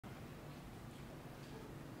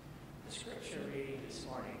Scripture reading this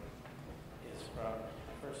morning is from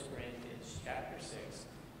 1 Corinthians chapter 6,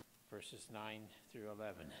 verses 9 through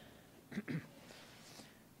 11.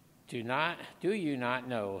 Do you not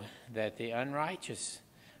know that the unrighteous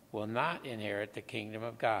will not inherit the kingdom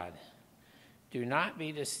of God? Do not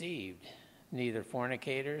be deceived. Neither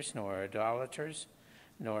fornicators, nor idolaters,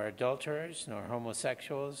 nor adulterers, nor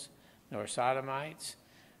homosexuals, nor sodomites,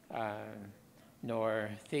 nor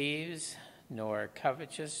thieves, nor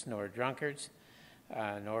covetous, nor drunkards,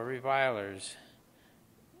 nor revilers,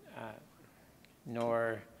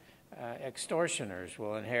 nor extortioners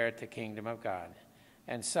will inherit the kingdom of God.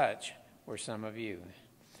 And such were some of you.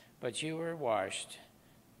 But you were washed,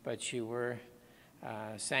 but you were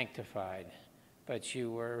sanctified, but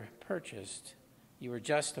you were purchased, you were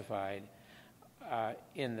justified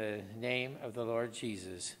in the name of the Lord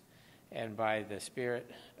Jesus and by the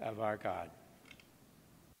Spirit of our God.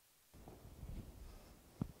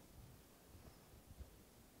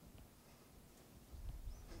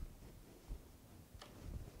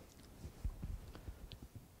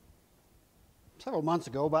 Several months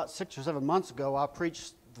ago, about 6 or 7 months ago, I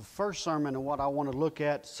preached the first sermon of what I want to look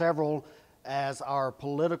at several as our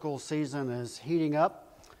political season is heating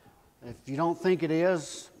up. If you don't think it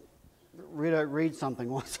is, read something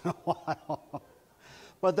once in a while.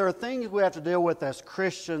 But there are things we have to deal with as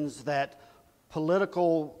Christians that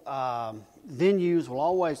political venues will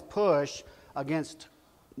always push against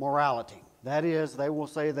morality. That is, they will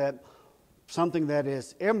say that something that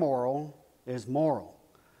is immoral is moral.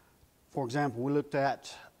 For example, we looked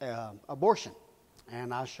at abortion,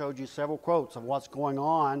 and I showed you several quotes of what's going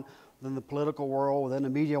on within the political world, within the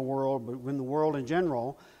media world, but within the world in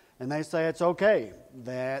general, and they say it's okay,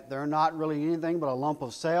 that they're not really anything but a lump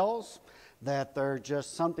of cells, that they're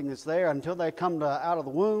just something that's there. Until they come out of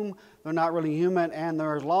the womb, they're not really human, and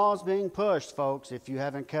there's laws being pushed, folks. If you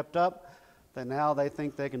haven't kept up, then now they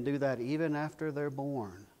think they can do that even after they're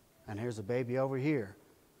born. And here's a baby over here.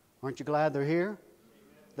 Aren't you glad they're here?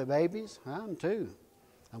 The babies? I am too.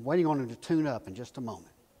 I'm waiting on them to tune up in just a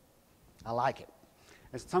moment. I like it.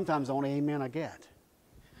 It's sometimes the only amen I get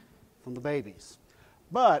from the babies.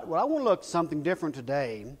 But I want to look at something different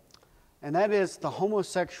today, and that is the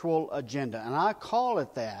homosexual agenda. And I call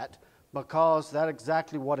it that because that's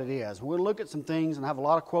exactly what it is. We'll look at some things and have a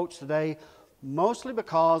lot of quotes today, mostly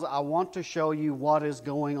because I want to show you what is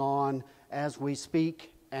going on as we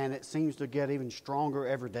speak, and it seems to get even stronger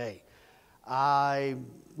every day.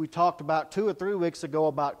 We talked about 2 or 3 weeks ago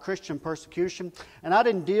about Christian persecution, and I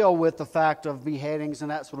didn't deal with the fact of beheadings and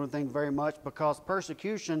that sort of thing very much because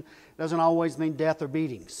persecution doesn't always mean death or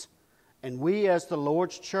beatings. And we as the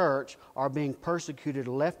Lord's church are being persecuted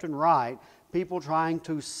left and right, people trying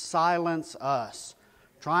to silence us,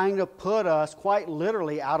 trying to put us quite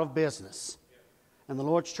literally out of business. And the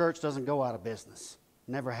Lord's church doesn't go out of business,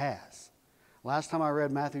 never has. Last time I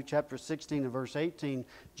read Matthew chapter 16 and verse 18,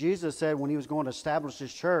 Jesus said when he was going to establish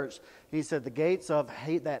his church, he said, the gates of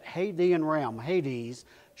that Hadean realm, Hades,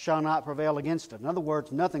 shall not prevail against it. In other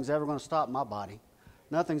words, nothing's ever going to stop my body.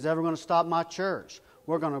 Nothing's ever going to stop my church.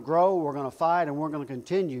 We're going to grow, we're going to fight, and we're going to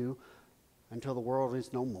continue until the world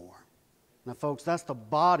is no more. Now, folks, that's the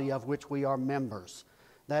body of which we are members.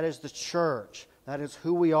 That is the church. That is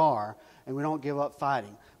who we are, and we don't give up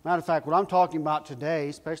fighting. Matter of fact, what I'm talking about today,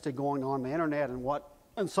 especially going on the internet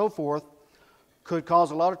and so forth, could cause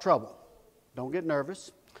a lot of trouble. Don't get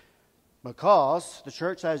nervous, because the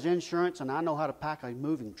church has insurance, and I know how to pack a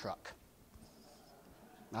moving truck.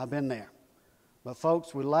 I've been there. But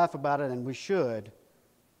folks, we laugh about it, and we should,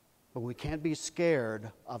 but we can't be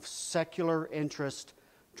scared of secular interest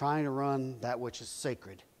trying to run that which is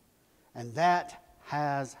sacred. And that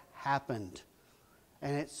has happened,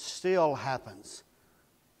 and it still happens.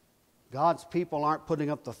 God's people aren't putting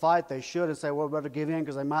up the fight they should and say, well, we better give in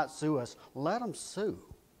because they might sue us. Let them sue.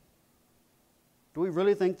 Do we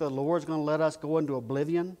really think the Lord's going to let us go into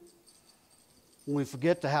oblivion when we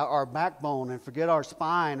forget to have our backbone and forget our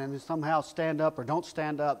spine and somehow stand up or don't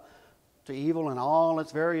stand up to evil in all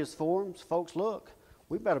its various forms? Folks, look,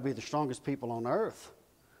 we better be the strongest people on earth.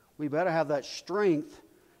 We better have that strength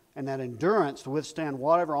and that endurance to withstand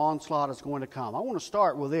whatever onslaught is going to come. I want to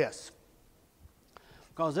start with this,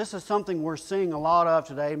 because this is something we're seeing a lot of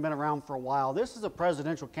today and been around for a while. This is a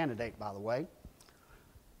presidential candidate, by the way.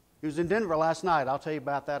 He was in Denver last night. I'll tell you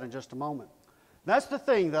about that in just a moment. That's the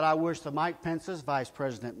thing that I wish that Mike Pence's, Vice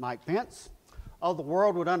President Mike Pence, of the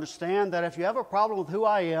world would understand, that if you have a problem with who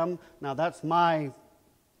I am, now that's my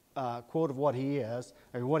quote of what he is,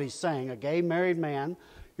 or what he's saying, a gay married man,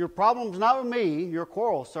 your problem's not with me, your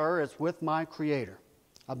quarrel, sir, is with my Creator.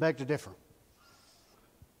 I beg to differ.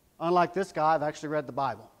 Unlike this guy, I've actually read the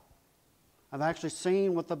Bible. I've actually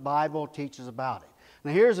seen what the Bible teaches about it.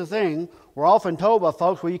 Now here's the thing, we're often told by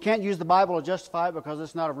folks, well, you can't use the Bible to justify it because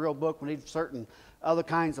it's not a real book. We need certain other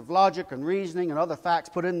kinds of logic and reasoning and other facts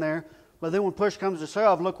put in there. But then when push comes to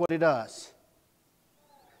shove, look what he does.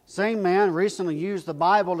 Same man recently used the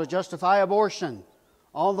Bible to justify abortion,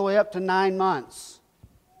 all the way up to 9 months.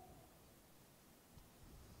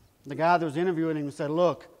 The guy that was interviewing him said,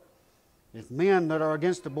 look, if men that are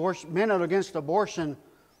against abortion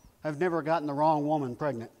have never gotten the wrong woman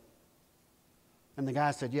pregnant. And the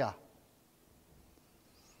guy said, yeah.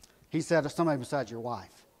 He said, somebody besides your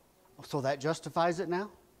wife. So that justifies it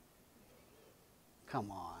now?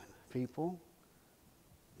 Come on, people.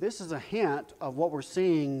 This is a hint of what we're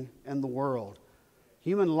seeing in the world.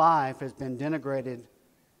 Human life has been denigrated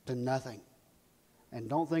to nothing. And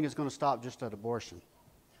don't think it's going to stop just at abortion.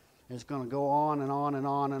 It's going to go on and on and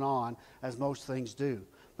on and on, as most things do.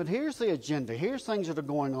 But here's the agenda. Here's things that are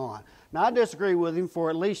going on. Now, I disagree with him for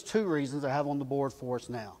at least 2 reasons I have on the board for us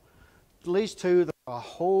now. At least 2. There are a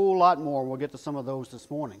whole lot more. We'll get to some of those this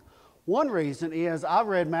morning. One reason is I've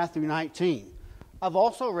read Matthew 19. I've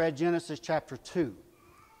also read Genesis chapter 2.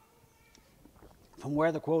 From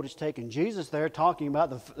where the quote is taken, Jesus there talking about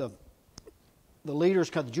the leaders,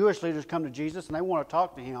 the Jewish leaders come to Jesus and they want to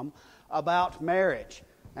talk to him about marriage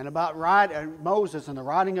and about Moses and the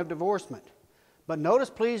writing of divorcement. But notice,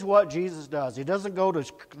 please, what Jesus does. He doesn't go to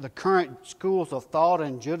the current schools of thought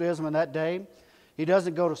in Judaism in that day. He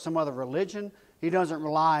doesn't go to some other religion. He doesn't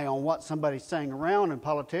rely on what somebody's saying around and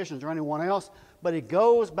politicians or anyone else. But he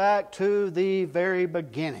goes back to the very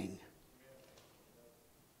beginning.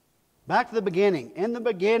 Back to the beginning. In the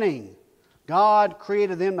beginning, God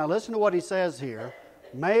created them. Now listen to what he says here.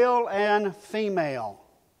 Male and female.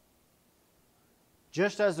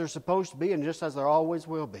 Just as they're supposed to be and just as there always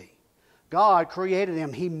will be. God created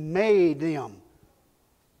them. He made them.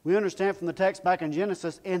 We understand from the text back in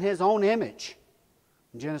Genesis, in his own image.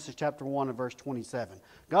 In Genesis chapter 1 and verse 27.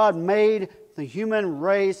 God made the human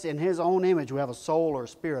race in his own image. We have a soul or a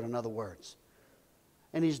spirit, in other words.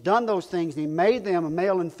 And he's done those things. He made them a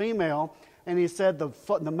male and female. And he said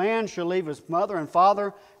the man shall leave his mother and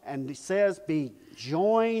father. And he says, be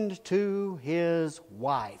joined to his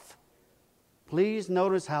wife. Please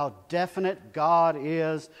notice how definite God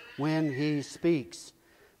is when he speaks.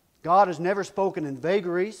 God has never spoken in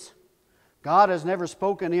vagaries. God has never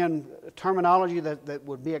spoken in terminology that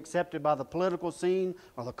would be accepted by the political scene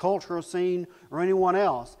or the cultural scene or anyone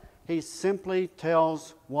else. He simply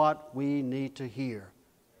tells what we need to hear.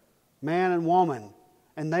 Man and woman,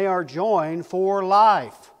 and they are joined for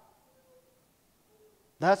life.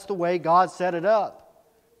 That's the way God set it up.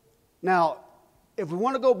 Now, if we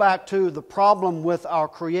want to go back to the problem with our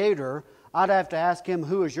Creator, I'd have to ask him,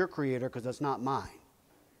 who is your Creator? Because it's not mine.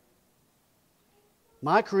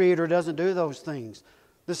 My Creator doesn't do those things.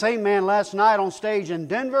 The same man last night on stage in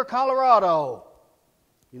Denver, Colorado.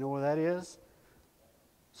 You know where that is?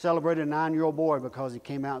 Celebrated a 9-year-old boy because he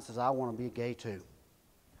came out and says, I want to be gay too.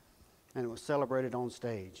 And it was celebrated on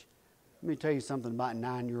stage. Let me tell you something about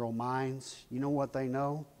 9-year-old minds. You know what they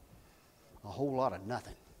know? A whole lot of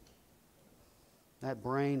nothing. That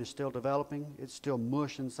brain is still developing. It's still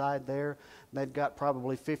mush inside there. They've got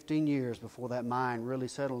probably 15 years before that mind really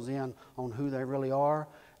settles in on who they really are.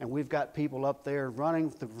 And we've got people up there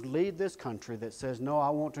running to lead this country that says, no,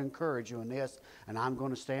 I want to encourage you in this, and I'm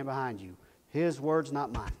going to stand behind you. His words,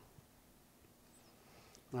 not mine.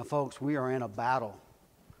 Now, folks, we are in a battle.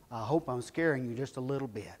 I hope I'm scaring you just a little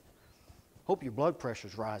bit. Hope your blood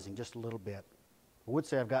pressure's rising just a little bit. I would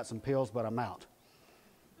say I've got some pills, but I'm out.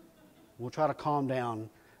 We'll try to calm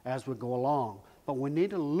down as we go along. But we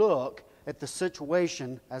need to look at the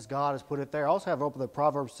situation as God has put it there. I also have open the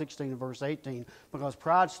Proverbs 16 and verse 18, because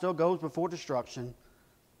pride still goes before destruction,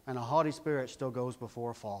 and a haughty spirit still goes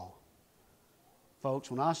before a fall.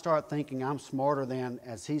 Folks, when I start thinking I'm smarter than,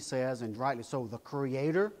 as he says, and rightly so, the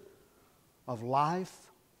Creator of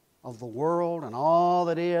life, of the world, and all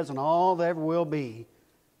that is and all that ever will be,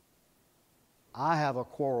 I have a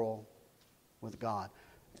quarrel with God.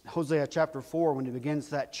 Hosea chapter 4, when he begins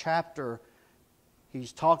that chapter,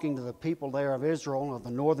 he's talking to the people there of Israel, of the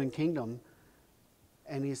northern kingdom,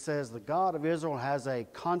 and he says, the God of Israel has a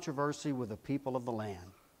controversy with the people of the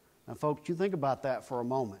land. Now, folks, you think about that for a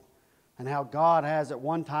moment, and how God has at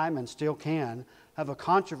one time, and still can, have a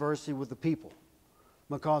controversy with the people,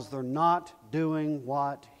 because they're not doing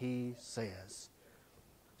what he says.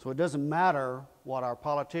 So it doesn't matter what our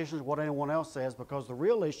politicians, what anyone else says, because the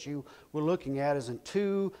real issue we're looking at is in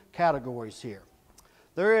 2 categories here.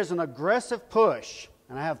 There is an aggressive push,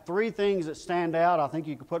 and I have 3 things that stand out. I think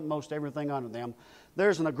you can put most everything under them.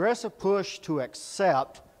 There's an aggressive push to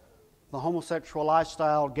accept the homosexual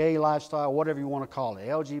lifestyle, gay lifestyle, whatever you want to call it.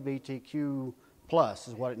 LGBTQ plus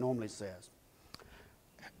is what it normally says.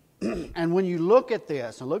 And when you look at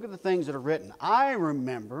this and look at the things that are written, I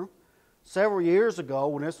remember several years ago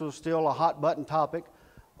when this was still a hot button topic,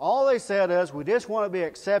 all they said is we just want to be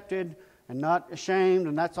accepted and not ashamed,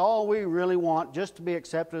 and that's all we really want, just to be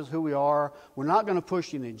accepted as who we are. We're not going to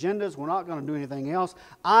push any agendas. We're not going to do anything else.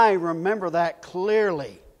 I remember that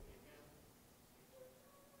clearly.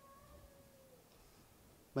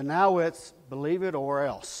 But now it's believe it or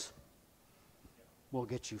else. We'll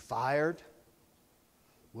get you fired.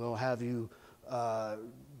 We'll have you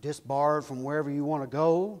disbarred from wherever you want to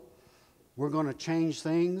go. We're going to change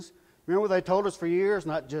things. Remember what they told us for years,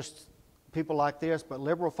 not just people like this, but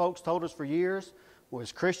liberal folks told us for years,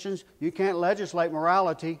 as Christians, you can't legislate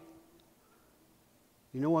morality.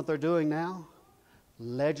 You know what they're doing now?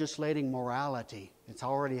 Legislating morality. It's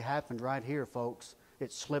already happened right here, folks.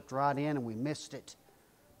 It slipped right in and we missed it.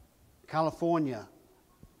 California,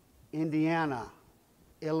 Indiana,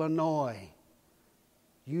 Illinois,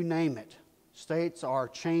 you name it. States are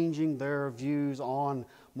changing their views on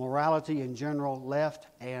morality in general, left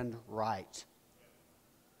and right,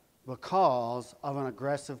 because of an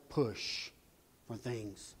aggressive push for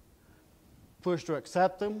things. Push to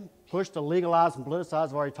accept them, push to legalize and politicize.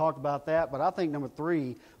 I've already talked about that, but I think number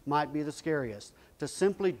 3 might be the scariest. To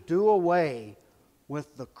simply do away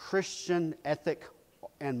with the Christian ethic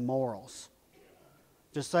and morals.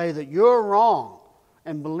 To say that you're wrong.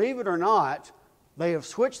 And believe it or not, they have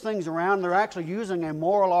switched things around. They're actually using a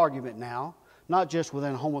moral argument now, not just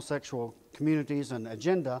within homosexual communities and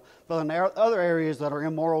agenda, but in other areas that are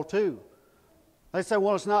immoral too. They say,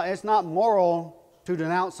 well, it's not moral to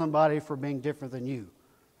denounce somebody for being different than you.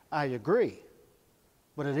 I agree.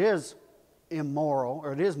 But it is immoral,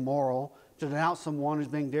 or it is moral, to denounce someone who's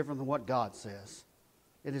being different than what God says.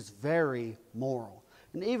 It is very moral.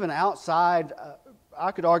 And even outside,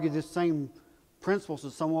 I could argue this same principles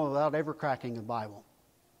to someone without ever cracking the Bible.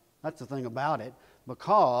 That's the thing about it,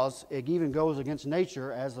 because it even goes against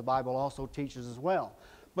nature, as the Bible also teaches as well.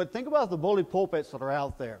 But think about the bully pulpits that are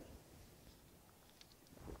out there.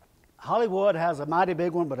 Hollywood has a mighty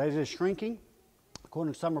big one, but it is shrinking,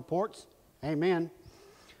 according to some reports. Amen.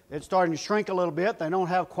 It's starting to shrink a little bit. They don't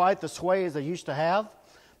have quite the sway as they used to have,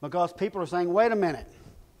 because people are saying, wait a minute,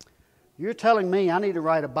 you're telling me I need to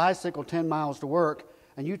ride a bicycle 10 miles to work,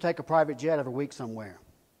 and you take a private jet every week somewhere.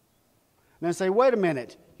 And then say, wait a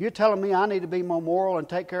minute, you're telling me I need to be more moral and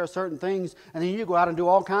take care of certain things, and then you go out and do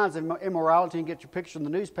all kinds of immorality and get your picture in the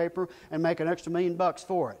newspaper and make an extra $1 million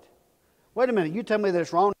for it. Wait a minute, you tell me that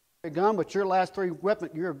it's wrong to carry a gun, but your last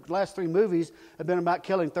three movies have been about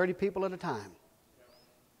killing 30 people at a time.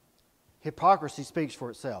 Hypocrisy speaks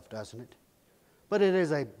for itself, doesn't it? But it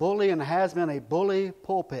is a bully and has been a bully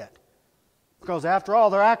pulpit. Because after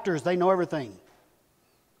all, they're actors, they know everything.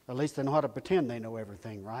 At least they know how to pretend they know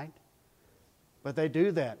everything, right? But they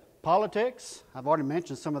do that. Politics, I've already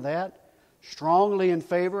mentioned some of that. Strongly in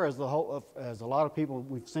favor, as a lot of people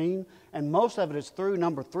we've seen. And most of it is through,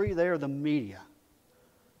 number 3 there, the media.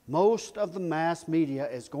 Most of the mass media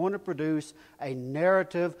is going to produce a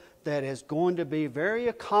narrative that is going to be very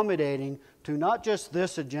accommodating to not just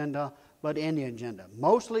this agenda, but any agenda.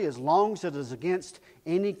 Mostly as long as it is against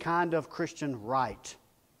any kind of Christian right.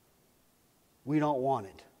 We don't want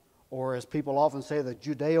it. Or as people often say, the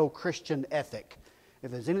Judeo-Christian ethic.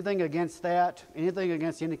 If there's anything against that, anything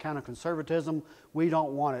against any kind of conservatism, we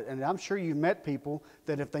don't want it. And I'm sure you've met people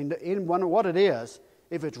that if they wonder what it is,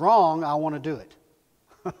 if it's wrong, I want to do it.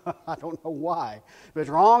 I don't know why. If it's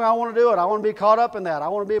wrong, I want to do it. I want to be caught up in that. I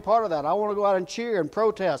want to be a part of that. I want to go out and cheer and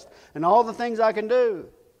protest and all the things I can do.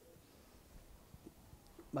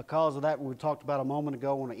 Because of that, we talked about a moment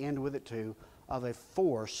ago, I want to end with it too, of a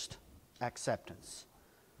forced acceptance.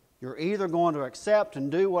 You're either going to accept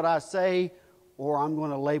and do what I say, or I'm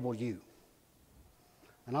going to label you.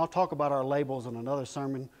 And I'll talk about our labels in another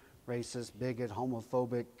sermon. Racist, bigot,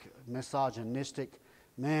 homophobic, misogynistic.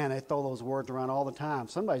 Man, they throw those words around all the time.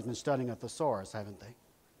 Somebody's been studying a thesaurus, haven't they?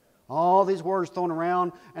 All these words thrown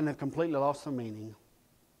around, and they've completely lost their meaning.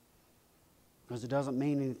 Because it doesn't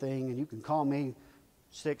mean anything, and you can call me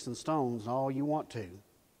sticks and stones all you want to.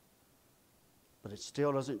 But it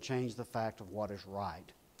still doesn't change the fact of what is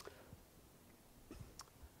right.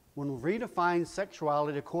 When we redefine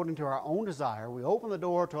sexuality according to our own desire, we open the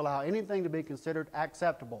door to allow anything to be considered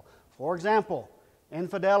acceptable. For example,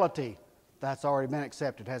 infidelity. That's already been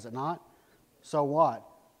accepted, has it not? So what?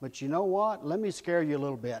 But you know what? Let me scare you a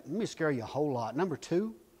little bit. Let me scare you a whole lot. Number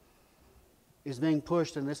 2 is being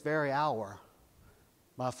pushed in this very hour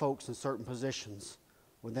by folks in certain positions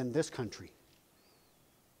within this country.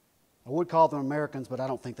 I would call them Americans, but I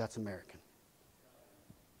don't think that's American.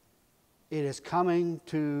 It is coming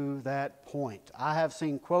to that point. I have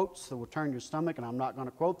seen quotes that will turn your stomach, and I'm not going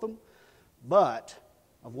to quote them, but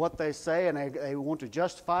of what they say, and they want to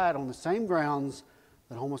justify it on the same grounds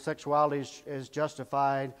that homosexuality is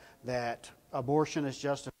justified, that abortion is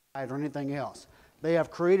justified, or anything else. They have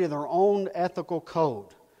created their own ethical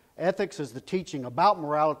code. Ethics is the teaching about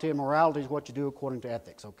morality, and morality is what you do according to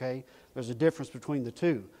ethics, okay? There's a difference between the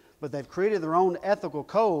two. But they've created their own ethical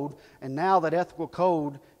code, and now that ethical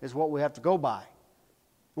code is what we have to go by.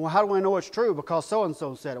 Well, how do we know it's true? Because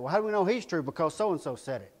so-and-so said it. Well, how do we know he's true? Because so-and-so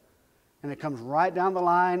said it. And it comes right down the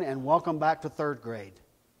line, and welcome back to third grade.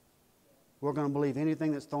 We're going to believe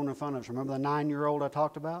anything that's thrown in front of us. Remember the 9-year-old I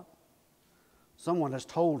talked about? Someone has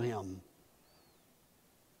told him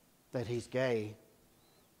that he's gay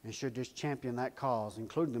and should just champion that cause,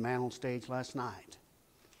 including the man on stage last night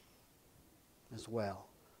as well.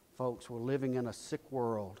 Folks, we're living in a sick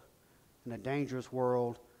world, in a dangerous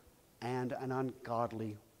world, and an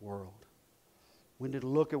ungodly world. We need to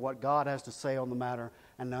look at what God has to say on the matter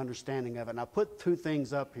and the understanding of it. And I put 2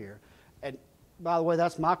 things up here. And by the way,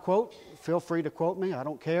 that's my quote. Feel free to quote me. I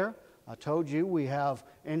don't care. I told you we have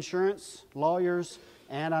insurance, lawyers,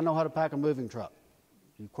 and I know how to pack a moving truck.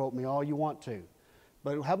 You quote me all you want to.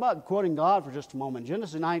 But how about quoting God for just a moment?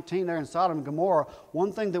 Genesis 19 there in Sodom and Gomorrah,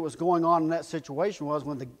 one thing that was going on in that situation was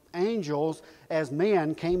when the angels, as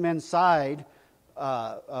men, came inside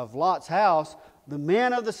of Lot's house, the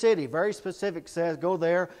men of the city, very specific, says, go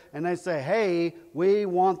there, and they say, hey, we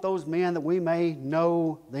want those men that we may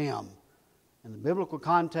know them. In the biblical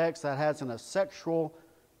context, that has in a sexual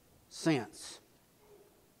sense.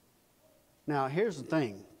 Now, here's the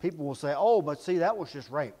thing. People will say, oh, but see, that was just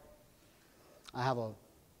rape. I have a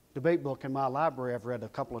debate book in my library I've read a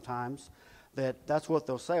couple of times that's what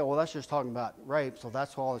they'll say. Well, that's just talking about rape, so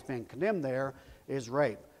that's all that's being condemned there is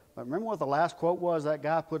rape. But remember what the last quote was that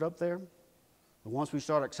guy put up there? Once we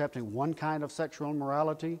start accepting one kind of sexual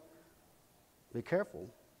immorality, be careful,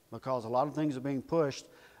 because a lot of things are being pushed.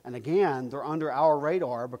 And again, they're under our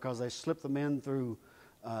radar because they slip them in through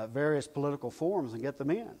various political forums and get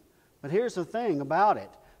them in. But here's the thing about it.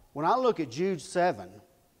 When I look at Jude 7th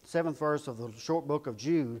verse of the short book of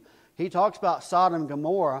Jude, he talks about Sodom and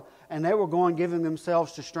Gomorrah, and they were going giving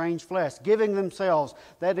themselves to strange flesh. Giving themselves,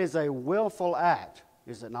 that is a willful act,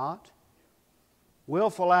 is it not?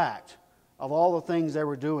 Willful act of all the things they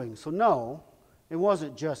were doing. So no, it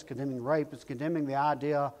wasn't just condemning rape, it's condemning the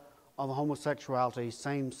idea of homosexuality,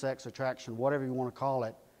 same-sex attraction, whatever you want to call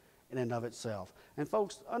it, in and of itself. And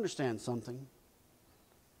folks, understand something,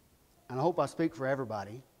 and I hope I speak for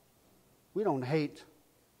everybody. We don't hate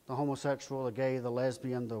the homosexual, the gay, the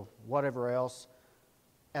lesbian, the whatever else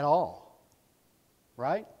at all.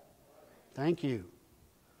 Right? Thank you.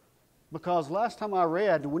 Because last time I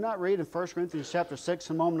read, did we not read in 1 Corinthians chapter 6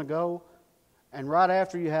 a moment ago? And right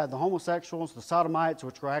after you had the homosexuals, the sodomites,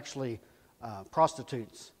 which were actually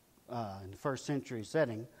prostitutes in the first century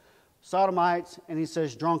setting, sodomites, and he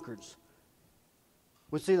says drunkards.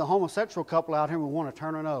 We see the homosexual couple out here and we want to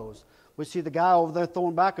turn our nose. We see the guy over there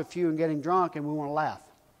throwing back a few and getting drunk and we want to laugh.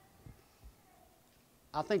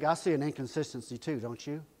 I think I see an inconsistency too, don't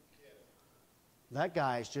you? That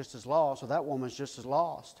guy is just as lost, or that woman's just as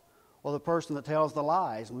lost. Or the person that tells the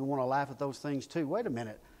lies, and we want to laugh at those things too. Wait a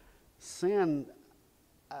minute. Sin,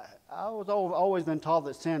 I was always been taught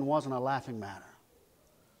that sin wasn't a laughing matter,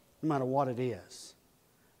 no matter what it is.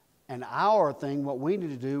 And our thing, what we need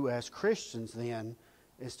to do as Christians then,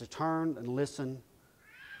 is to turn and listen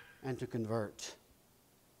and to convert.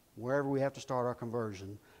 Wherever we have to start our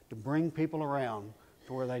conversion, to bring people around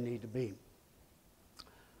to where they need to be.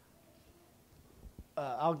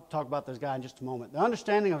 I'll talk about this guy in just a moment. The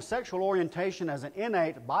understanding of sexual orientation as an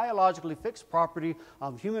innate, biologically fixed property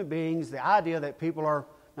of human beings, the idea that people are,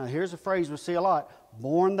 now here's a phrase we see a lot,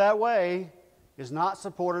 born that way, is not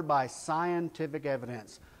supported by scientific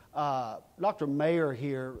evidence. Dr. Mayer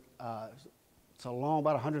here, it's a long,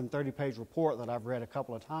 about 130-page report that I've read a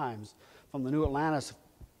couple of times from the New Atlantis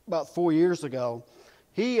about 4 years ago.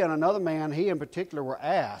 He and another man, he in particular, were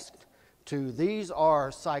asked to, these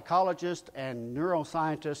are psychologists and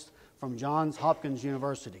neuroscientists from Johns Hopkins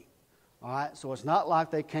University. All right, so it's not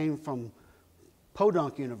like they came from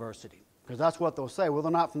Podunk University, because that's what they'll say. Well,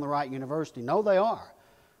 they're not from the right university. No, they are.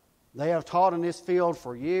 They have taught in this field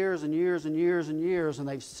for years and years and years and years, and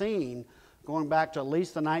they've seen, going back to at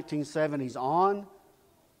least the 1970s on,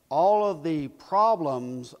 all of the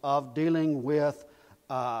problems of dealing with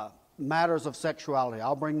matters of sexuality.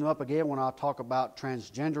 I'll bring them up again when I talk about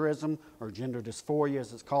transgenderism, or gender dysphoria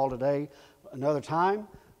as it's called today, another time.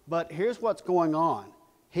 But here's what's going on.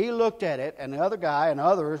 He looked at it, and the other guy and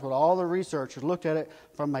others with all the researchers looked at it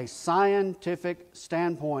from a scientific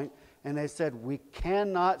standpoint, and they said, we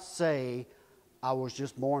cannot say I was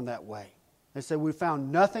just born that way. They said, we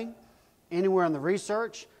found nothing anywhere in the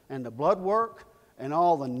research and the blood work and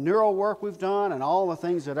all the neural work we've done and all the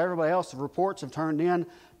things that everybody else, the reports have turned in,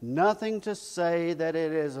 nothing to say that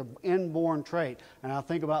it is an inborn trait. And I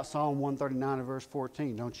think about Psalm 139 and verse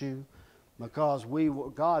 14, don't you? Because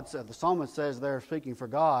God said, the psalmist says there, speaking for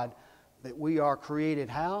God, that we are created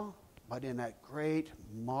how? But in that great,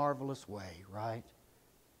 marvelous way, right?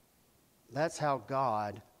 That's how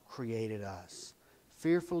God created us.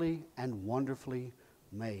 Fearfully and wonderfully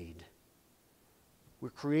made. We're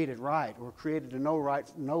created right. We're created to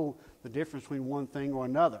know the difference between one thing or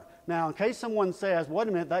another. Now, in case someone says, wait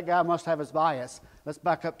a minute, that guy must have his bias, let's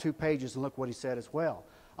back up 2 pages and look what he said as well.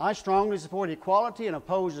 I strongly support equality and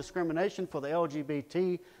oppose discrimination for the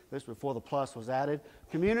LGBT, this before the plus was added,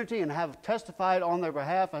 community, and have testified on their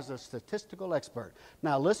behalf as a statistical expert.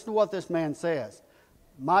 Now, listen to what this man says.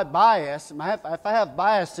 My bias, if I have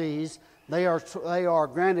biases, they are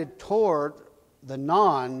granted toward the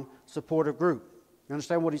non-supportive group. You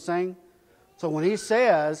understand what he's saying? So when he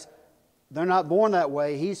says they're not born that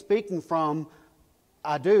way, he's speaking from,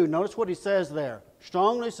 I do. Notice what he says there.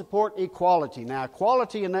 Strongly support equality. Now,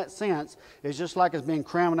 equality in that sense is just like it's being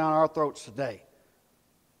crammed down our throats today.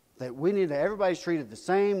 That we need to, everybody's treated the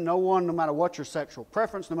same. No one, no matter what your sexual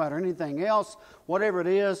preference, no matter anything else, whatever it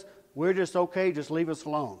is, we're just okay, just leave us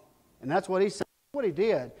alone. And that's what he said. What he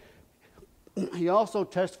did, he also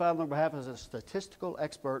testified on their behalf as a statistical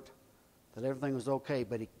expert that everything was okay.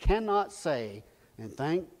 But he cannot say, and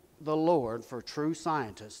thank the Lord for true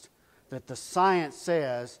scientists, that the science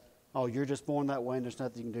says, oh, you're just born that way and there's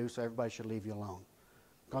nothing you can do, so everybody should leave you alone.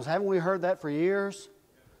 Because haven't we heard that for years?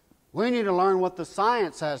 We need to learn what the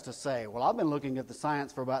science has to say. Well, I've been looking at the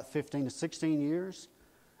science for about 15 to 16 years,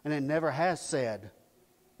 and it never has said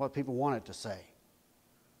what people want it to say.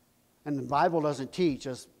 And the Bible doesn't teach,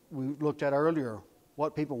 as we looked at earlier,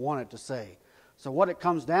 what people want it to say. So what it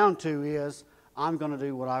comes down to is, I'm going to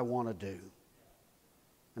do what I want to do.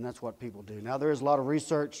 And that's what people do. Now, there is a lot of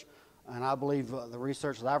research, and I believe the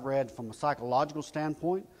research that I've read from a psychological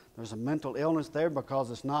standpoint, there's a mental illness there because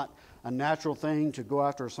it's not a natural thing to go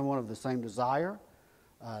after someone of the same desire.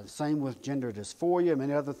 Same with gender dysphoria,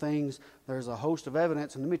 many other things. There's a host of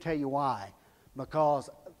evidence, and let me tell you why. Because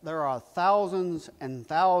there are thousands and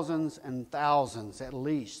thousands and thousands, at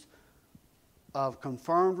least, of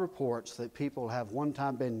confirmed reports that people have one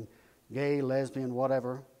time been gay, lesbian,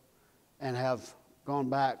 whatever, and have gone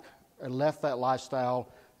back and left that lifestyle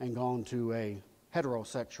and gone to a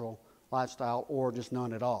heterosexual lifestyle or just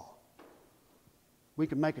none at all. We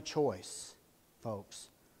can make a choice, folks.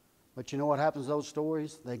 But you know what happens to those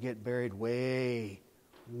stories? They get buried way,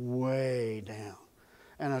 way down.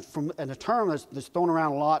 And a term that's thrown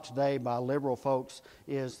around a lot today by liberal folks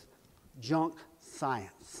is junk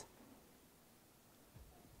science.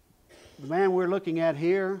 The man we're looking at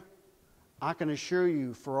here, I can assure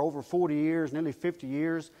you, for over 40 years, nearly 50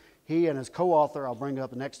 years, he and his co-author, I'll bring it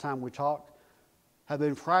up the next time we talk, have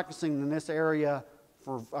been practicing in this area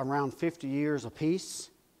for around 50 years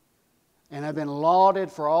apiece, and have been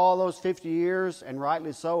lauded for all those 50 years, and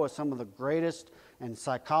rightly so, as some of the greatest in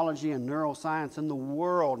psychology and neuroscience in the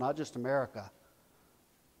world, not just America.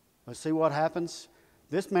 But see what happens?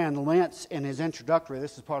 This man laments in his introductory,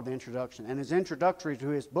 this is part of the introduction, and his introductory to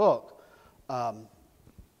his book,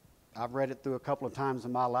 I've read it through a couple of times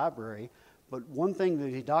in my library, but one thing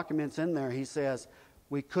that he documents in there, he says,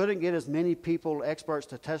 we couldn't get as many people, experts,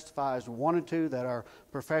 to testify as we wanted to that are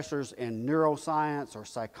professors in neuroscience or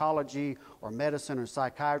psychology or medicine or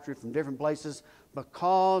psychiatry from different places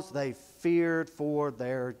because they feared for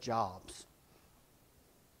their jobs.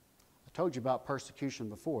 I told you about persecution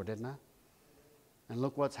before, didn't I? And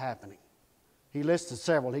look what's happening. He listed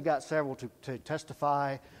several. He got several to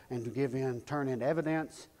testify and to turn in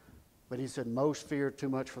evidence. But he said most feared too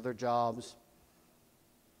much for their jobs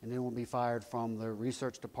and then will be fired from the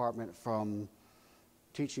research department, from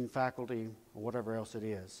teaching faculty, or whatever else it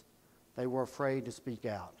is. They were afraid to speak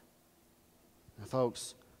out. And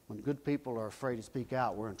folks, when good people are afraid to speak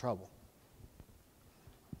out, we're in trouble.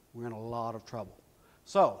 We're in a lot of trouble.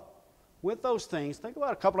 So, with those things, think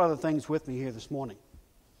about a couple other things with me here this morning.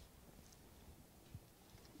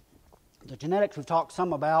 The genetics we've talked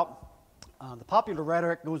some about. The popular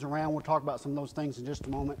rhetoric goes around. We'll talk about some of those things in just a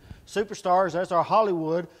moment. Superstars, that's our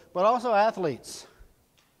Hollywood, but also athletes.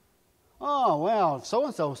 Oh, well,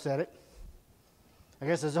 so-and-so said it. I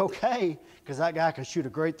guess it's okay because that guy can shoot a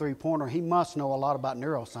great three-pointer. He must know a lot about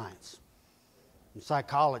neuroscience and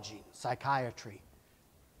psychology, psychiatry.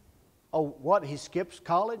 Oh, what? He skips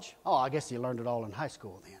college? Oh, I guess he learned it all in high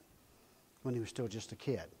school then, when he was still just a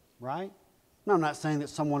kid, right? Now, I'm not saying that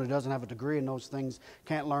someone who doesn't have a degree in those things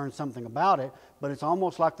can't learn something about it, but it's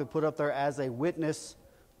almost like they put up there as a witness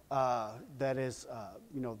that is,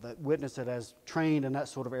 that witness that has trained in that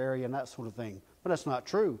sort of area and that sort of thing. But that's not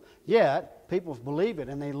true. Yet, people believe it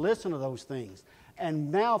and they listen to those things.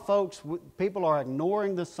 And now, folks, people are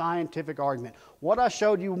ignoring the scientific argument. What I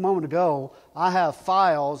showed you a moment ago, I have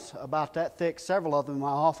files about that thick, several of them in my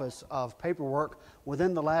office, of paperwork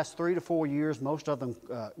within the last 3 to 4 years, most of them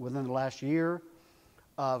within the last year,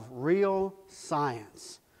 of real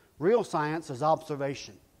science. Real science is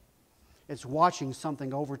observation. It's watching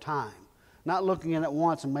something over time. Not looking at it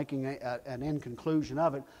once and making an end conclusion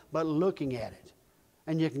of it, but looking at it.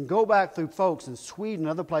 And you can go back through folks in Sweden and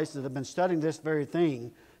other places that have been studying this very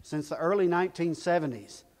thing since the early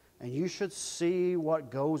 1970s. And you should see what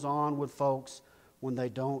goes on with folks when they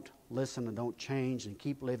don't listen and don't change and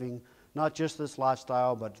keep living not just this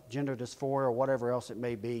lifestyle, but gender dysphoria or whatever else it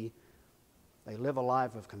may be. They live a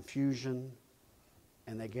life of confusion,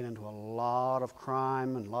 and they get into a lot of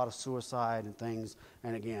crime and a lot of suicide and things.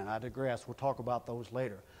 And again, I digress. We'll talk about those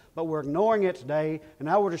later. But we're ignoring it today, and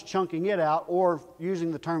now we're just chunking it out or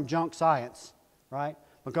using the term junk science, right?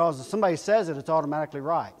 Because if somebody says it, it's automatically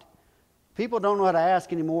right. People don't know how to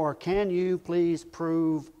ask anymore, can you please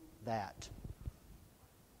prove that?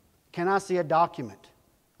 Can I see a document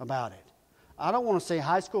about it? I don't want to see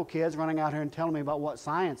high school kids running out here and telling me about what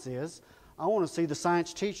science is. I want to see the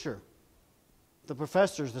science teacher, the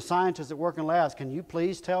professors, the scientists that work in labs. Can you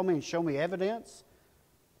please tell me and show me evidence?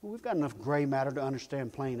 Well, we've got enough gray matter to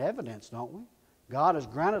understand plain evidence, don't we? God has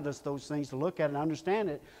granted us those things to look at and understand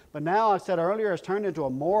it. But now, I said earlier, it's turned into a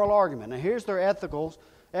moral argument. Now, here's their ethical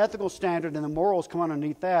standard, and the morals come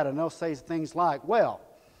underneath that, and they'll say things like, well,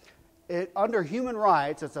 under human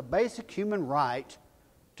rights, it's a basic human right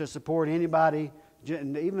to support anybody,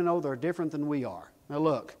 even though they're different than we are. Now,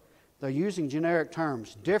 look, they're using generic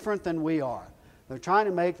terms, different than we are. They're trying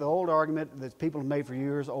to make the old argument that people have made for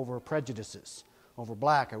years over prejudices, over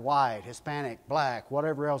black or white, Hispanic, black,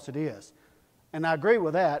 whatever else it is. And I agree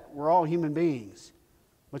with that. We're all human beings.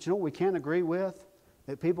 But you know what we can't agree with?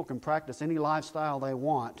 That people can practice any lifestyle they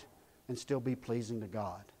want and still be pleasing to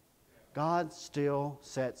God. God still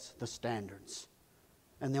sets the standards.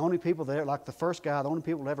 And the only people that, like the first guy, the only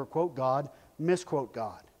people that ever quote God, misquote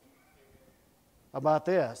God. About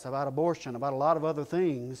this, about abortion, about a lot of other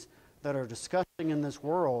things that are disgusting in this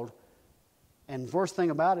world. And the worst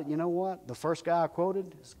thing about it, you know what? The first guy I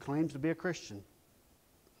quoted claims to be a Christian.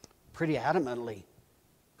 Pretty adamantly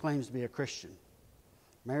claims to be a Christian.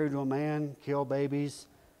 Married to a man, kill babies,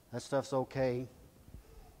 that stuff's okay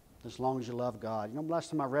as long as you love God. You know,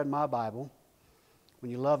 last time I read my Bible,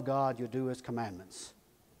 when you love God, you'll do His commandments.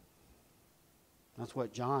 That's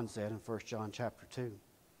what John said in 1 John chapter 2.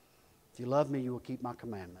 If you love me, you will keep my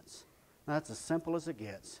commandments. Now, that's as simple as it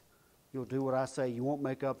gets. You'll do what I say. You won't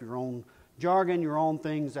make up your own jargon, your own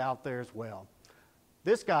things out there as well.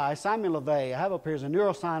 This guy, Simon LeVay, I have up here as a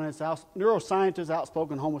neuroscientist,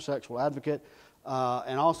 outspoken homosexual advocate,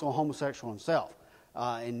 and also a homosexual himself.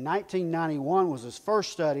 In 1991 was his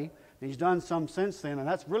first study, and he's done some since then, and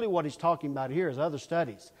that's really what he's talking about here is other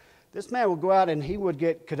studies. This man would go out and he would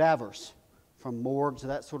get cadavers from morgues,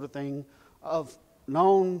 that sort of thing, of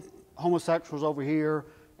known homosexuals over here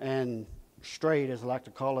and straight, as I like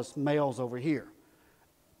to call us, males over here.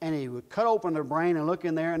 And he would cut open their brain and look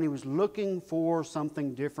in there, and he was looking for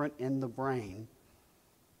something different in the brain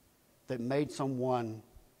that made someone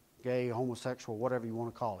gay, homosexual, whatever you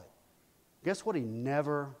want to call it. Guess what he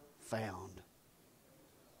never found?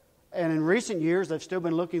 And in recent years, they've still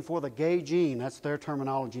been looking for the gay gene. That's their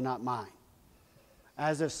terminology, not mine.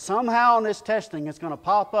 As if somehow in this testing it's going to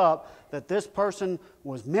pop up that this person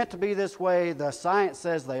was meant to be this way, the science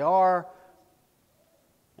says they are,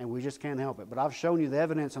 and we just can't help it. But I've shown you the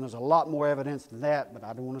evidence, and there's a lot more evidence than that, but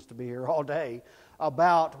I don't want us to be here all day,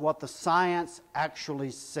 about what the science actually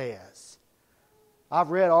says. I've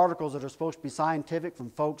read articles that are supposed to be scientific from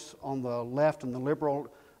folks on the left and the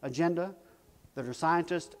liberal agenda that are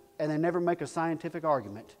scientists, and they never make a scientific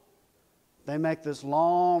argument. They make this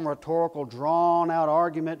long, rhetorical, drawn-out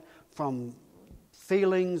argument from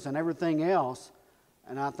feelings and everything else,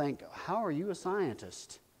 and I think, how are you a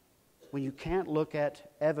scientist when you can't look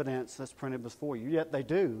at evidence that's printed before you? Yet they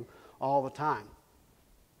do all the time.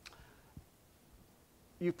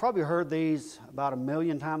 You've probably heard these about 1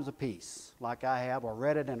 million times a piece, like I have, or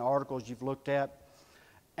read it in articles you've looked at.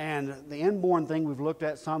 And the inborn thing we've looked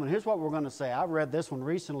at some, and here's what we're going to say. I read this one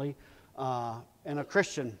recently in a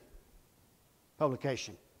Christian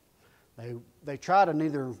publication. They try to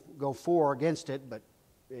neither go for or against it, but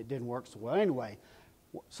it didn't work so well. Anyway,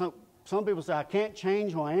 some people say, I can't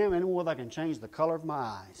change who I am any more than I can change the color of my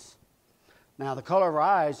eyes. Now, the color of our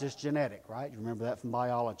eyes is genetic, right? You remember that from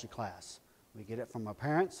biology class. We get it from our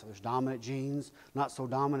parents. There's dominant genes, not so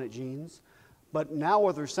dominant genes. But now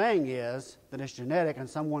what they're saying is that it's genetic and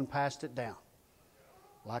someone passed it down.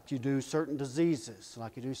 Like you do certain diseases,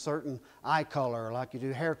 like you do certain eye color, like you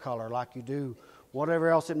do hair color, like you do whatever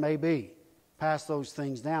else it may be. Pass those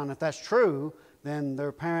things down. If that's true, then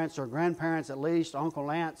their parents or grandparents, at least,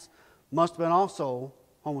 uncle, aunts, must have been also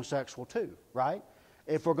homosexual too, right?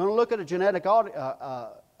 If we're going to look at a genetic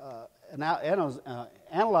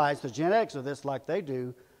analyze the genetics of this like they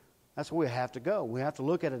do, that's where we have to go. We have to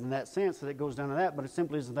look at it in that sense that it goes down to that, but it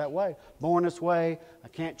simply isn't that way. Born this way, I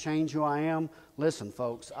can't change who I am. Listen,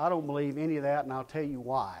 folks, I don't believe any of that, and I'll tell you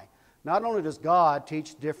why. Not only does God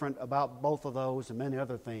teach different about both of those and many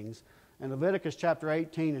other things, in Leviticus chapter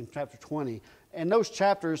 18 and chapter 20, and those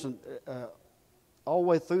chapters all the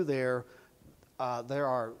way through there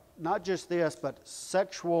are not just this, but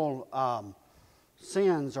sexual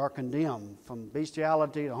sins are condemned, from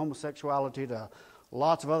bestiality to homosexuality to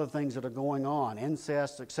lots of other things that are going on,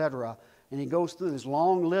 incest, etc. And he goes through this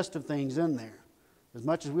long list of things in there. As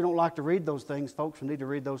much as we don't like to read those things, folks, we need to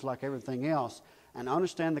read those like everything else and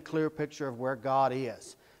understand the clear picture of where God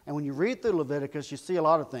is. And when you read through Leviticus, you see a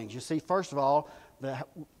lot of things. You see, first of all,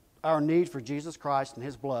 our need for Jesus Christ and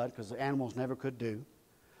His blood, because the animals never could do.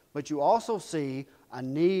 But you also see a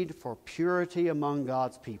need for purity among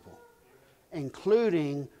God's people,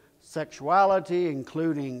 including sexuality,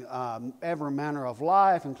 including every manner of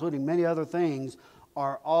life, including many other things,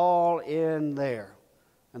 are all in there.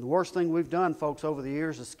 And the worst thing we've done, folks, over the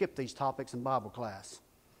years is skip these topics in Bible class.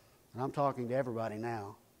 And I'm talking to everybody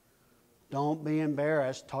now. Don't be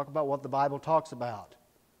embarrassed. Talk about what the Bible talks about.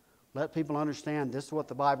 Let people understand this is what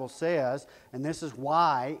the Bible says, and this is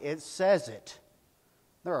why it says it.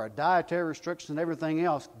 There are dietary restrictions and everything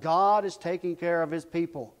else. God is taking care of His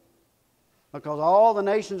people. Because all the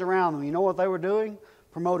nations around them, you know what they were doing?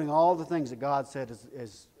 Promoting all the things that God said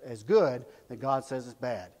is good, that God says is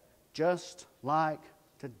bad. Just like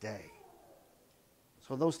today.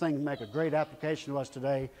 So those things make a great application to us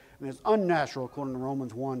today. And it's unnatural according to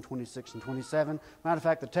Romans 1, 26 and 27. Matter of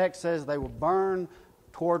fact, the text says they will burn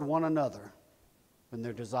toward one another in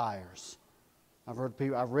their desires. I've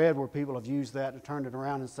read where people have used that and turned it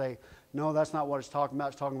around and say, no, that's not what it's talking about.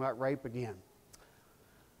 It's talking about rape again.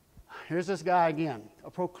 Here's this guy again.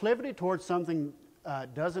 A proclivity towards something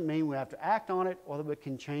doesn't mean we have to act on it or that we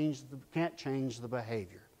can't change the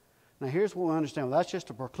behavior. Now here's what we understand. Well, that's just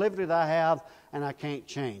a proclivity that I have and I can't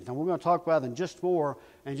change. Now we're going to talk about it in just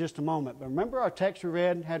a moment. But remember our text we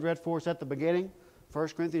had read for us at the beginning? 1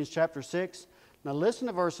 Corinthians chapter 6. Now listen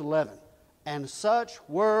to verse 11. And such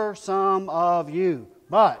were some of you,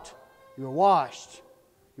 but you were washed,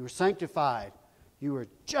 you were sanctified, you were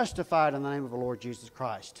justified in the name of the Lord Jesus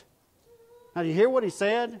Christ. Now, do you hear what he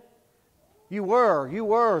said? You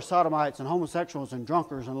were sodomites and homosexuals and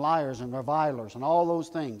drunkards and liars and revilers and all those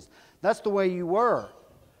things. That's the way you were.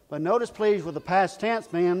 But notice, please, with the past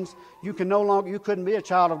tense means you couldn't be a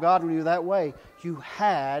child of God when you were that way. You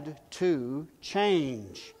had to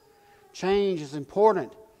change. Change is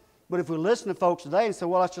important. But if we listen to folks today and say,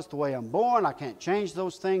 well, that's just the way I'm born, I can't change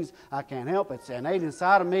those things, I can't help it, it's innate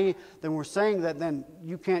inside of me, then we're saying that then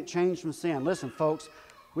you can't change from sin. Listen, folks,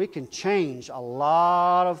 we can change a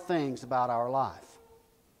lot of things about our life.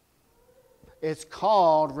 It's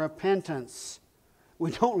called repentance.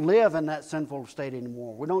 We don't live in that sinful state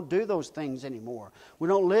anymore. We don't do those things anymore. We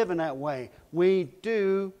don't live in that way. We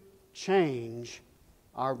do change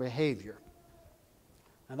our behavior.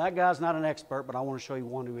 Now, that guy's not an expert, but I want to show you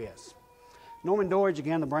one who is. Norman Doidge,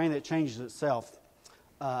 again, the brain that changes itself.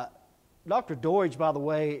 Dr. Doidge, by the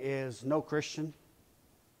way, is no Christian,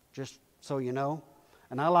 just so you know.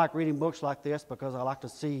 And I like reading books like this because I like to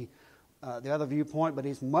see the other viewpoint, but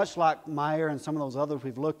he's much like Meyer and some of those others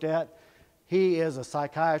we've looked at. He is a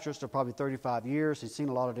psychiatrist of probably 35 years. He's seen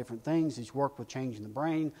a lot of different things. He's worked with changing the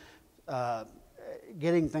brain,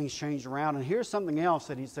 getting things changed around. And here's something else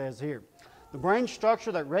that he says here. The brain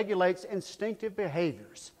structure that regulates instinctive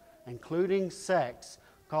behaviors, including sex,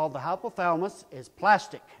 called the hypothalamus, is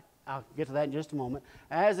plastic. I'll get to that in just a moment.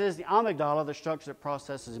 As is the amygdala, the structure that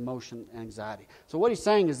processes emotion and anxiety. So what he's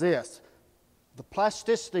saying is this. The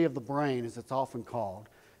plasticity of the brain, as it's often called,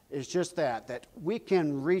 is just that we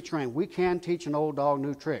can retrain. We can teach an old dog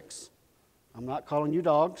new tricks. I'm not calling you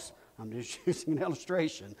dogs. I'm just using an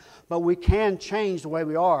illustration. But we can change the way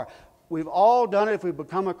we are. We've all done it if we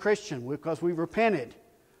become a Christian because we've repented.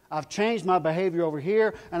 I've changed my behavior over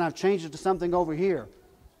here, and I've changed it to something over here.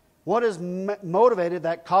 What has motivated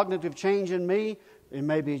that cognitive change in me? It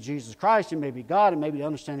may be Jesus Christ, it may be God, it may be the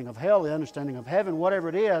understanding of hell, the understanding of heaven, whatever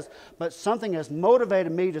it is, but something has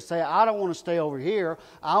motivated me to say, I don't want to stay over here,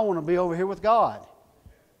 I want to be over here with God.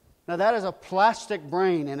 Now that is a plastic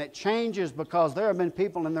brain, and it changes because there have been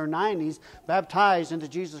people in their 90s baptized into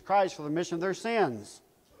Jesus Christ for the remission of their sins.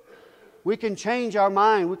 We can change our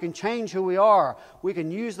mind, we can change who we are, we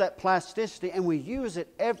can use that plasticity, and we use it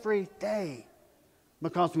every day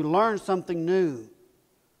because we learn something new.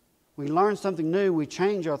 We learn something new, we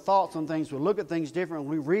change our thoughts on things, we look at things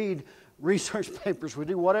differently, we read research papers, we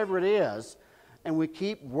do whatever it is, and we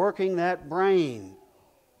keep working that brain.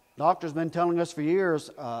 Doctors have been telling us for years,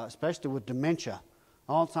 especially with dementia,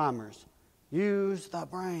 Alzheimer's, use the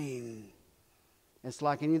brain. It's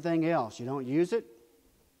like anything else. You don't use it,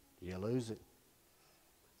 you lose it.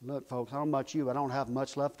 Look, folks, I don't know about you, but I don't have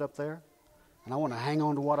much left up there, and I want to hang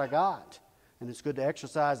on to what I got. And it's good to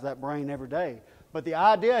exercise that brain every day. But the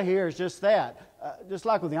idea here is just that. Just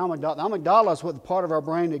like with the amygdala. The amygdala is what the part of our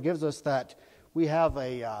brain that gives us that we have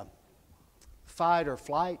a fight or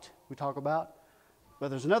flight we talk about. But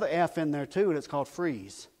there's another F in there too, and it's called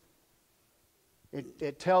freeze.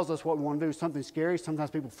 It tells us what we want to do. Something scary.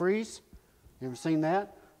 Sometimes people freeze. You ever seen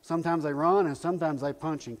that? Sometimes they run, and sometimes they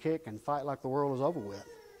punch and kick and fight like the world is over with.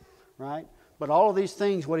 Right? But all of these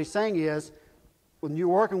things, what he's saying is, when you're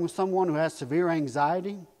working with someone who has severe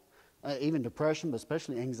anxiety, even depression, but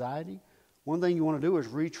especially anxiety, one thing you want to do is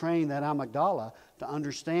retrain that amygdala to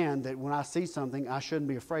understand that when I see something, I shouldn't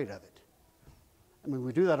be afraid of it. I mean,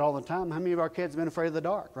 we do that all the time. How many of our kids have been afraid of the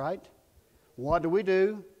dark, right? What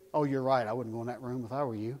do? Oh, you're right. I wouldn't go in that room if I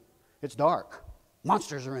were you. It's dark.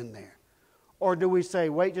 Monsters are in there. Or do we say,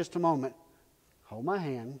 wait just a moment, hold my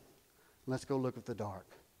hand, let's go look at the dark.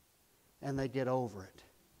 And they get over it.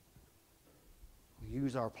 We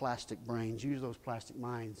use our plastic brains, use those plastic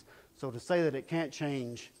minds. So to say that it can't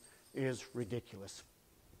change is ridiculous.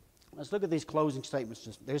 Let's look at these closing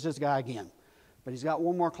statements. There's this guy again. But he's got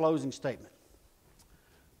one more closing statement.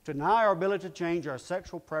 To deny our ability to change our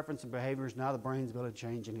sexual preference and behaviors, now the brain's ability to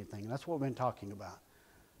change anything. And that's what we've been talking about.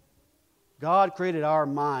 God created our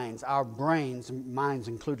minds, our brains, minds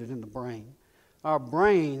included in the brain, our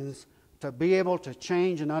brains to be able to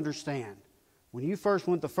change and understand. When you first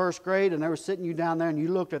went to first grade and they were sitting you down there and you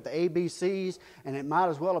looked at the ABCs and it might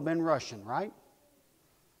as well have been Russian, right?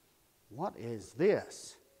 What is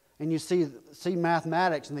this? And you see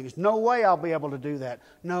mathematics and think, no way I'll be able to do that.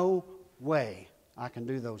 No way I can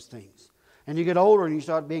do those things. And you get older and you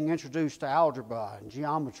start being introduced to algebra and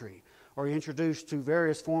geometry, or you're introduced to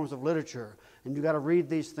various forms of literature, and you got to read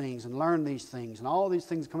these things and learn these things, and all these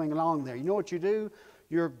things coming along there. You know what you do?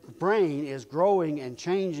 Your brain is growing and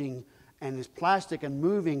changing and is plastic and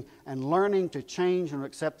moving and learning to change and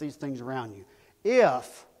accept these things around you.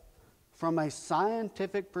 If, from a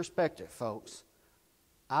scientific perspective, folks,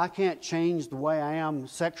 I can't change the way I am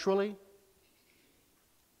sexually,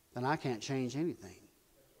 then I can't change anything.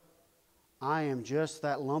 I am just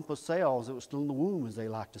that lump of cells that was still in the womb, as they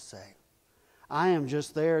like to say. I am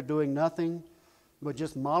just there doing nothing but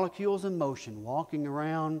just molecules in motion, walking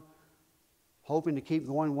around, hoping to keep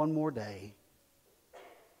going one more day.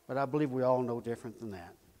 But I believe we all know different than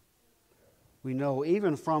that. We know,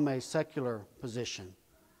 even from a secular position,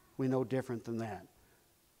 we know different than that.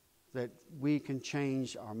 That we can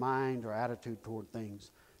change our mind, our attitude toward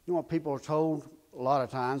things. You know what people are told a lot of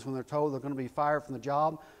times when they're told they're going to be fired from the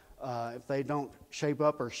job if they don't shape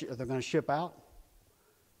up or they're going to ship out?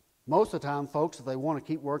 Most of the time, folks, if they want to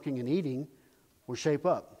keep working and eating, will shape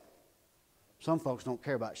up. Some folks don't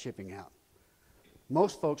care about shipping out.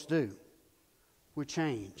 Most folks do. We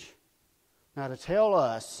change. Now, to tell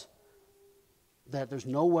us that there's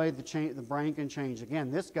no way the brain can change.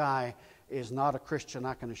 Again, this guy is not a Christian,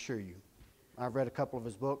 I can assure you. I've read a couple of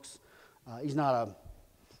his books. He's not a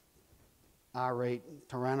irate,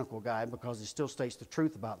 tyrannical guy because he still states the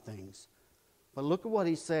truth about things. But look at what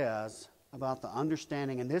he says about the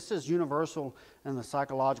understanding, and this is universal in the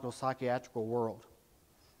psychological, psychiatrical world.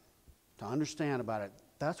 To understand about it,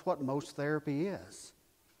 that's what most therapy is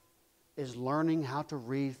learning how to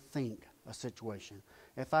rethink a situation.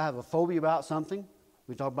 If I have a phobia about something,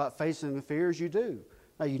 we talk about facing the fears, you do.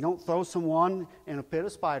 Now, you don't throw someone in a pit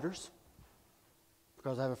of spiders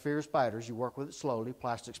because I have a fear of spiders. You work with it slowly,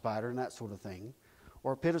 plastic spider and that sort of thing.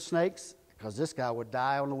 Or a pit of snakes because this guy would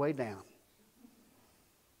die on the way down.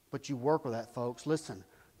 But you work with that, folks. Listen,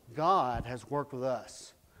 God has worked with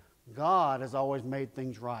us. God has always made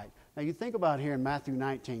things right. Now, you think about here in Matthew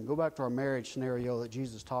 19. Go back to our marriage scenario that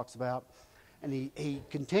Jesus talks about. And he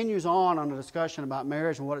continues on a discussion about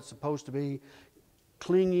marriage and what it's supposed to be,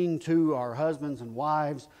 clinging to our husbands and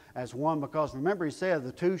wives as one, because remember he said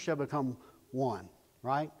the two shall become one,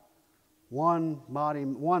 right? One body,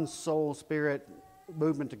 one soul, spirit,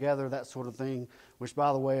 movement together, that sort of thing, which,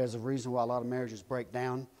 by the way, is a reason why a lot of marriages break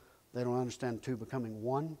down. They don't understand two becoming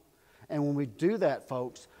one. And when we do that,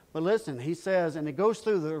 folks, but listen, he says, and it goes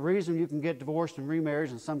through the reason you can get divorced and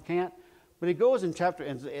remarried and some can't, but he goes in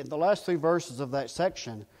the last 3 verses of that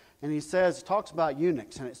section, and he talks about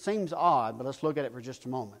eunuchs, and it seems odd, but let's look at it for just a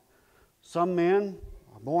moment. Some men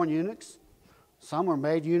are born eunuchs. Some were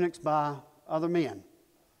made eunuchs by other men.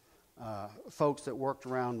 Folks that worked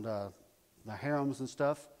around the harems and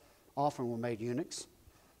stuff often were made eunuchs.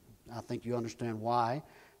 I think you understand why.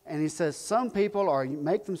 And he says some people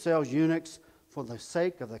make themselves eunuchs for the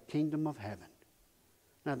sake of the kingdom of heaven.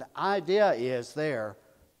 Now the idea is there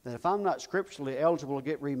that if I'm not scripturally eligible to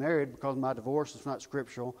get remarried because my divorce is not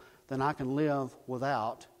scriptural, then I can live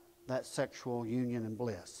without that sexual union and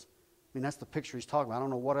bliss. I mean, that's the picture he's talking about. I don't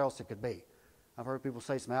know what else it could be. I've heard people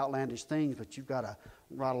say some outlandish things, but you've got to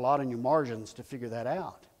write a lot in your margins to figure that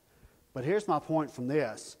out. But here's my point from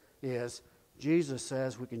this is Jesus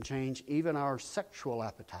says we can change even our sexual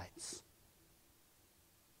appetites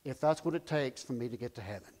if that's what it takes for me to get to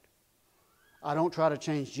heaven. I don't try to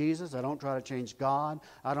change Jesus. I don't try to change God.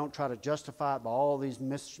 I don't try to justify it by all these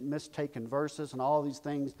mistaken verses and all these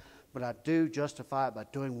things, but I do justify it by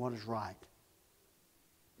doing what is right.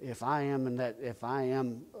 If I am a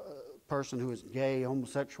person who is gay,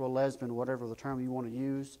 homosexual, lesbian, whatever the term you want to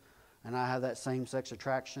use, and I have that same-sex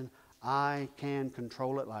attraction, I can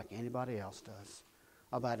control it like anybody else does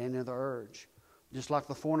about any other urge. Just like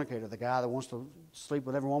the fornicator, the guy that wants to sleep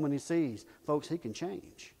with every woman he sees. Folks, he can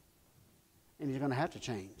change. And he's going to have to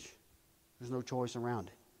change. There's no choice around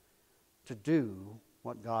it. To do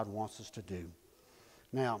what God wants us to do.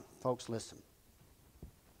 Now, folks, listen.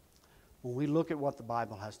 When we look at what the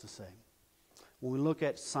Bible has to say, when we look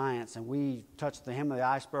at science, and we touched the hem of the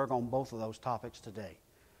iceberg on both of those topics today,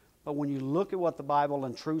 but when you look at what the Bible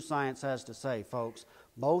and true science has to say, folks,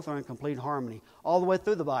 both are in complete harmony all the way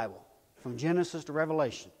through the Bible, from Genesis to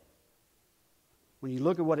Revelation. When you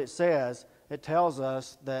look at what it says, it tells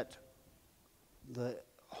us that the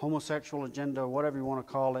homosexual agenda, or whatever you want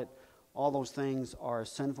to call it, all those things are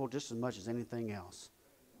sinful just as much as anything else.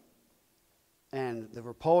 And the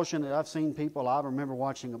repulsion that I've seen people, I remember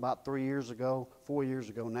watching about 4 years ago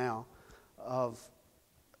now,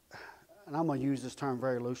 and I'm going to use this term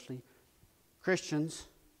very loosely, Christians,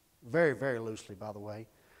 very, very loosely, by the way.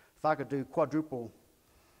 If I could do quadruple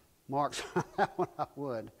marks on that one, I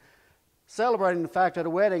would. Celebrating the fact at a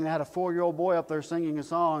wedding, they had a 4-year-old boy up there singing a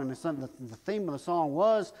song, and the theme of the song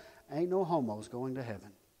was, "Ain't no homos going to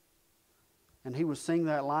heaven." And he would sing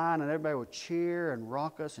that line, and everybody would cheer and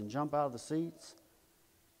rock us and jump out of the seats.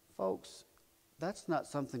 Folks, that's not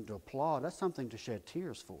something to applaud. That's something to shed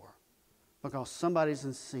tears for, because somebody's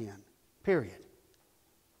in sin, period.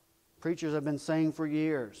 Preachers have been saying for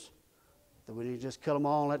years that we need to just kill them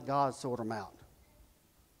all and let God sort them out.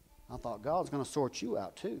 I thought, God's going to sort you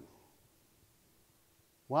out too.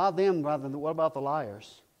 Why them rather than, what about the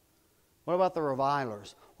liars? What about the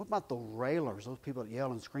revilers? What about the railers, those people that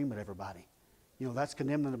yell and scream at everybody? You know, that's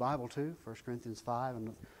condemned in the Bible too, 1 Corinthians 5,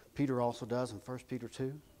 and Peter also does in 1 Peter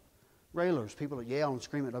 2. Railers, people that yell and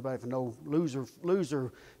scream at everybody for no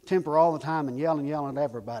loser temper all the time and yelling at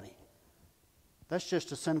everybody. That's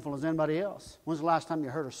just as sinful as anybody else. When's the last time you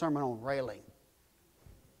heard a sermon on railing?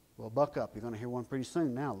 Well, buck up. You're going to hear one pretty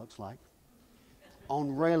soon now, it looks like.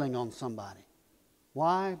 On railing on somebody.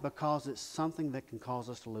 Why? Because it's something that can cause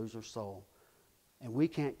us to lose our soul. And we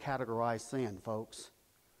can't categorize sin, folks.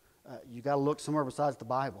 You got to look somewhere besides the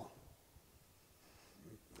Bible,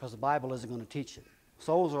 because the Bible isn't going to teach it.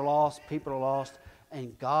 Souls are lost, people are lost,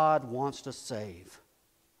 and God wants to save.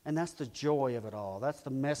 And that's the joy of it all. That's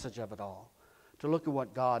the message of it all. To look at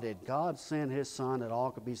what God did. God sent His Son that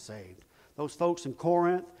all could be saved. Those folks in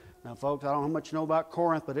Corinth, now folks, I don't know how much you know about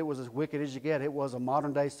Corinth, but it was as wicked as you get. It was a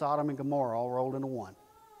modern-day Sodom and Gomorrah all rolled into one.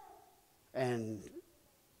 And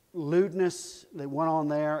lewdness that went on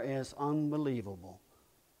there is unbelievable.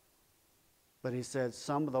 But he said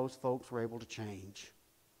some of those folks were able to change.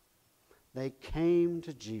 They came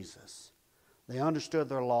to Jesus. They understood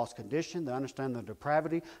their lost condition. They understand their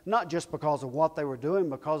depravity, not just because of what they were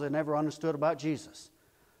doing, because they never understood about Jesus.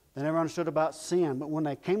 They never understood about sin. But when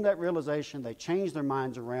they came to that realization, they changed their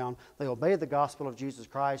minds around. They obeyed the gospel of Jesus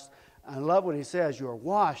Christ. I love what he says. You are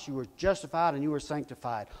washed, you were justified, and you were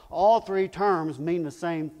sanctified. All three terms mean the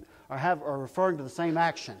same, are referring to the same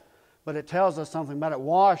action. but it tells us something about it.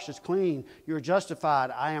 Washed is clean. You're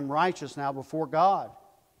justified. I am righteous now before God.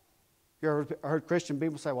 You ever heard Christian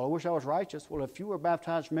people say, well, I wish I was righteous. Well, if you were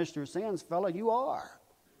baptized for remission of sins, fella, you are.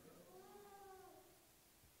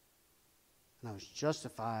 And I was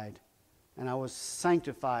justified and I was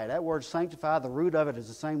sanctified. That word sanctified, the root of it is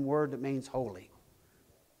the same word that means holy.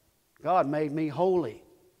 God made me holy.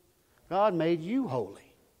 God made you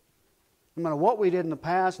holy. No matter what we did in the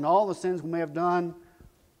past and all the sins we may have done,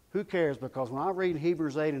 who cares? Because when I read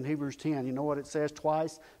Hebrews 8 and Hebrews 10, you know what it says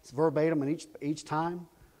twice? It's verbatim and each time.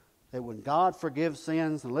 That when God forgives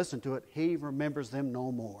sins, and listen to it, He remembers them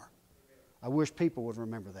no more. I wish people would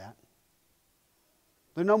remember that.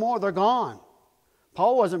 They're no more. They're gone.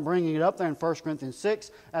 Paul wasn't bringing it up there in 1 Corinthians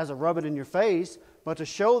 6 as a rub it in your face, but to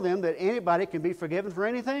show them that anybody can be forgiven for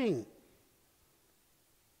anything.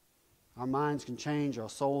 Our minds can change, our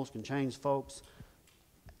souls can change, folks,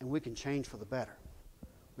 and we can change for the better.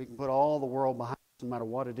 We can put all the world behind us no matter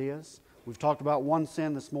what it is. We've talked about one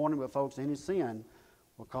sin this morning, but folks, any sin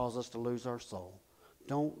will cause us to lose our soul.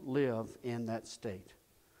 Don't live in that state.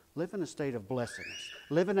 Live in a state of blessedness.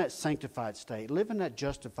 Live in that sanctified state. Live in that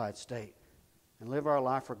justified state. And live our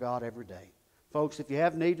life for God every day. Folks, if you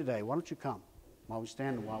have need today, why don't you come while we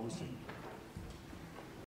stand and while we sing.